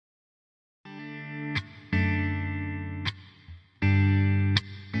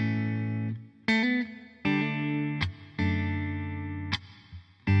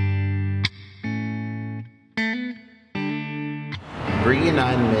Bree and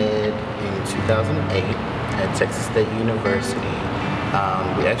I met in 2008 at Texas State University.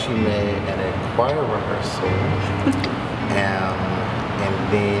 We actually met at a choir rehearsal, and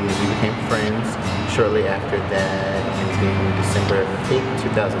then we became friends shortly after that, and then December 5th,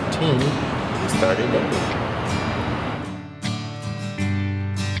 2010, we started dating.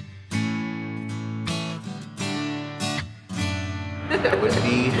 It would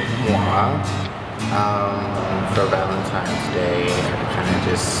be moi. For Valentine's Day, I kind of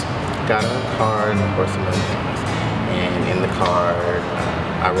just got a card and pour some other things. And in the card,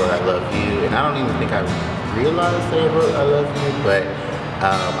 I wrote "I love you," and I don't even think I realized that I wrote "I love you," but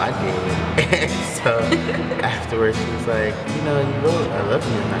I did. And so afterwards, she was like, "You know, you wrote "I love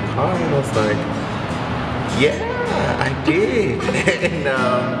you" in that card," and I was like, "Yeah, I did." And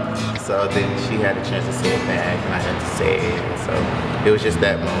so then she had a chance to say it back, and I had to say it. And so it was just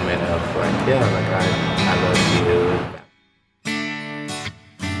that moment of like, yeah, like I love you.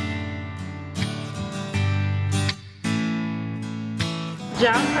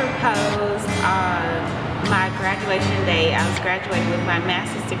 John proposed on my graduation day. I was graduating with my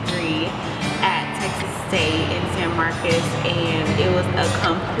master's degree at Texas State in San Marcos, and it was a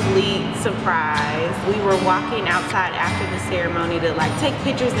complete surprise. We were walking outside after the ceremony to like take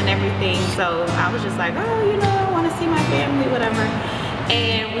pictures and everything, so I was just like, oh, you know, I want to see my family, whatever.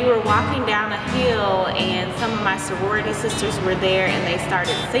 And we were walking down a hill, and some of my sorority sisters were there, and they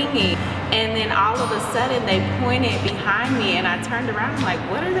started singing. And then all of a sudden they pointed behind me, and I turned around, I'm like,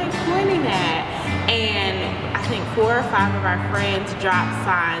 what are they pointing at? And I think 4 or 5 of our friends dropped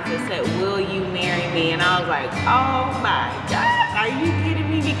signs that said, "Will you marry me?" And I was like, oh my God, are you kidding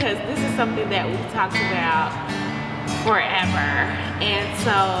me? Because this is something that we've talked about forever. And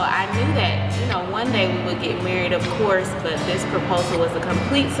so I knew that, you know, one day we would get married, of course, but this proposal was a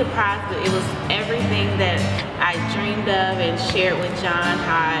complete surprise. But it was everything that I dreamed of and shared with John,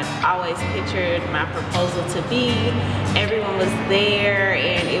 how I'd always pictured my proposal to be. Everyone was there,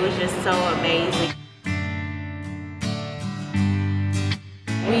 and it was just so amazing.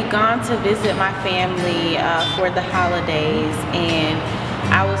 We'd gone to visit my family for the holidays, and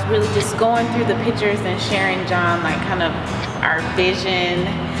I was really just going through the pictures and sharing John like kind of our vision.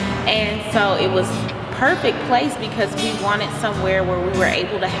 And so it was perfect place because we wanted somewhere where we were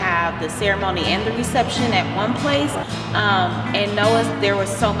able to have the ceremony and the reception at one place. And notice there was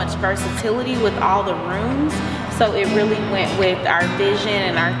so much versatility with all the rooms. So it really went with our vision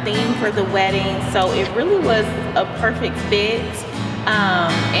and our theme for the wedding. So it really was a perfect fit.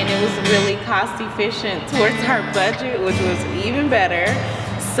 And it was really cost efficient towards our budget, which was even better.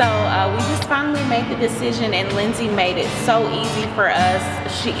 So we just finally made the decision, and Lindsay made it so easy for us.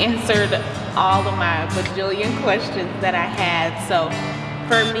 She answered all of my bajillion questions that I had. So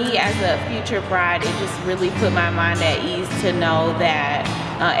for me as a future bride, it just really put my mind at ease to know that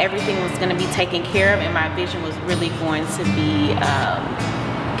everything was going to be taken care of, and my vision was really going to be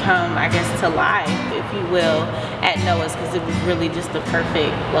come, I guess, to life, if you will, at Noah's, because it was really just the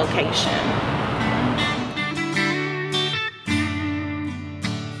perfect location.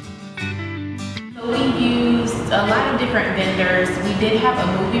 We used a lot of different vendors. We did have a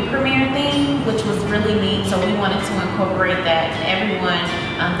movie premiere theme, which was really neat, so we wanted to incorporate that, and everyone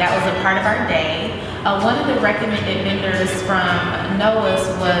that was a part of our day. One of the recommended vendors from Noah's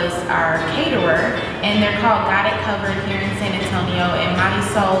was our caterer, and they're called Got It Covered here in San Antonio, and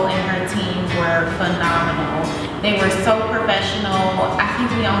Marisol and her team were phenomenal. They were so professional. I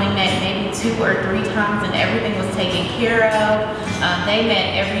think we only met maybe 2 or 3 times, and everything was taken care of. They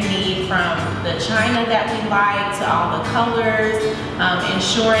met every need, from the china that we liked to all the colors,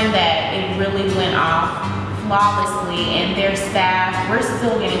 ensuring that it really went off flawlessly. And their staff, we're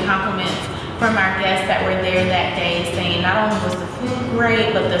still getting compliments from our guests that were there that day, saying not only was the food great,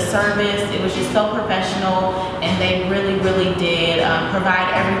 but the service, it was just so professional, and they really, really did provide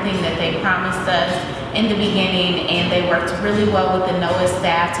everything that they promised us in the beginning. And they worked really well with the Noah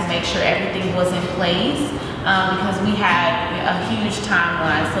staff to make sure everything was in place, because we had a huge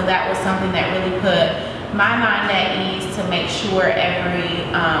timeline. So that was something that really put my mind at ease, to make sure every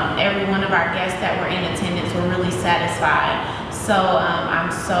one of our guests that were in attendance were really satisfied. So I'm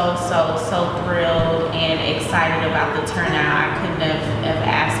so thrilled and excited about the turnout. I couldn't have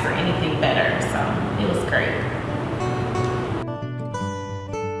asked for anything better, so it was great.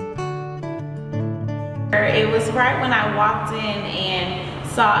 It was right when I walked in and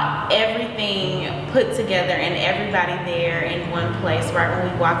saw everything put together and everybody there in one place, right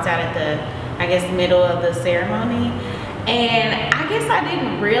when we walked out at the, I guess, middle of the ceremony. And I guess I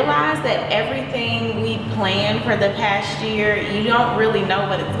didn't realize that everything we planned for the past year, you don't really know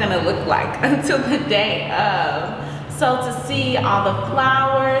what it's gonna look like until the day of. So to see all the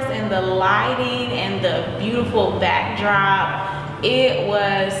flowers and the lighting and the beautiful backdrop, it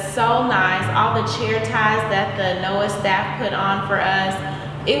was so nice. All the chair ties that the NOAA staff put on for us,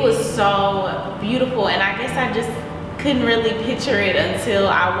 it was so beautiful. And I guess I just couldn't really picture it until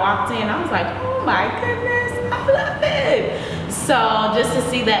I walked in. I was like, oh my goodness, I love it. So just to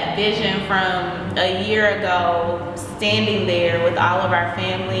see that vision from a year ago, standing there with all of our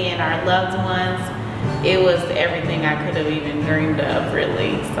family and our loved ones, it was everything I could have even dreamed of,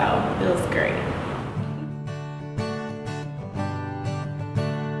 really. So it was great.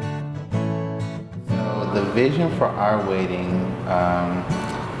 So the vision for our wedding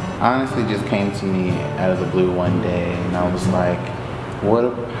honestly just came to me out of the blue one day, and I was like,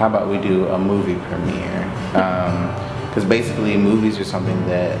 how about we do a movie premiere? Because basically movies are something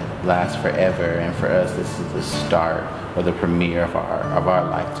that lasts forever, and for us this is the start or the premiere of our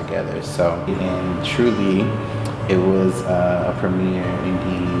life together. So, and truly it was a premiere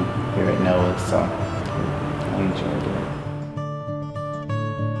indeed here at NOAA, so I enjoyed it.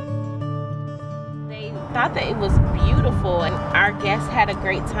 They thought that it was beautiful, and our guests had a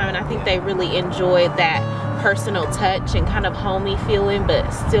great time, and I think they really enjoyed that personal touch and kind of homey feeling, but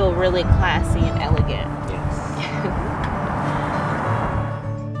still really classy and elegant.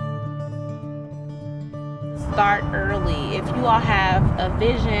 Start early. If you all have a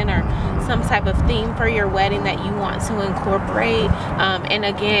vision or some type of theme for your wedding that you want to incorporate, and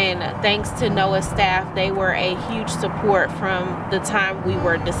again, thanks to NOAA staff, they were a huge support from the time we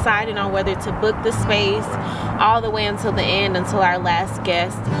were deciding on whether to book the space all the way until the end, until our last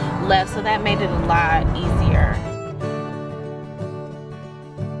guest left, so that made it a lot easier.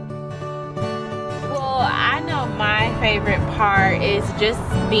 My favorite part is just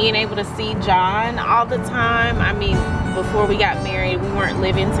being able to see John all the time. I mean, before we got married, we weren't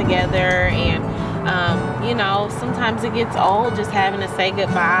living together, and you know, sometimes it gets old just having to say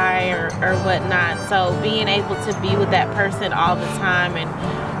goodbye or whatnot. So being able to be with that person all the time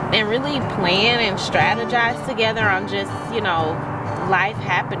and really plan and strategize together on just, you know, life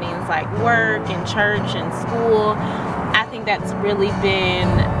happenings like work and church and school, I think that's really been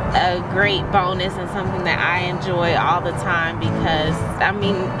a great bonus and something that I enjoy all the time, because I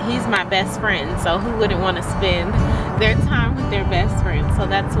mean, he's my best friend, so who wouldn't want to spend their time with their best friend? So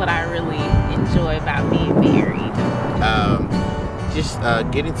that's what I really enjoy about being married. Just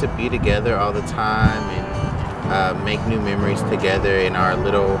getting to be together all the time and make new memories together in our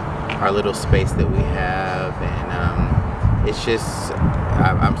little space that we have, and it's just,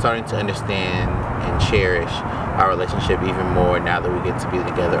 I'm starting to understand and cherish our relationship even more now that we get to be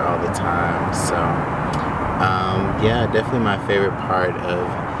together all the time. So yeah, definitely my favorite part of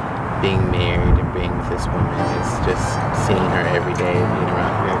being married and being with this woman is just seeing her every day, being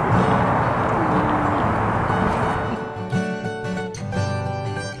around her every day.